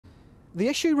The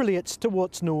issue relates to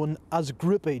what's known as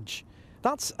groupage.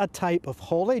 That's a type of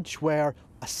haulage where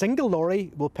a single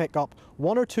lorry will pick up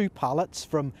one or two pallets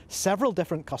from several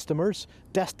different customers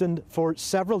destined for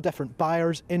several different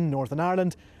buyers in Northern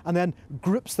Ireland and then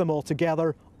groups them all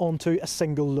together onto a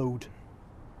single load.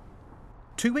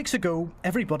 2 weeks ago,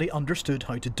 everybody understood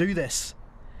how to do this.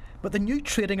 But the new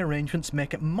trading arrangements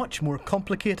make it much more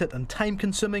complicated and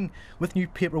time-consuming with new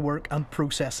paperwork and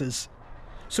processes.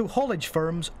 So haulage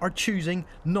firms are choosing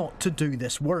not to do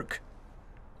this work.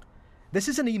 This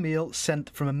is an email sent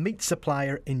from a meat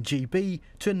supplier in GB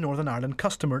to a Northern Ireland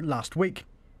customer last week.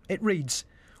 It reads,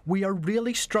 "We are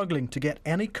really struggling to get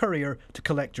any courier to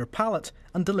collect your pallet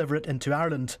and deliver it into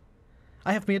Ireland.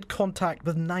 I have made contact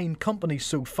with 9 companies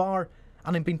so far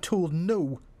and I'm being told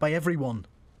no by everyone."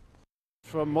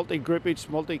 From multi-groupage,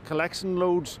 multi-collection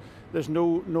loads, there's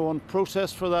no known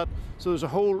process for that. So there's a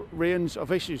whole range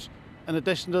of issues. In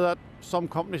addition to that, some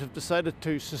companies have decided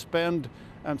to suspend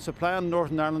supply in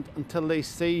Northern Ireland until they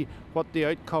see what the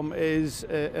outcome is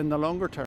in the longer term.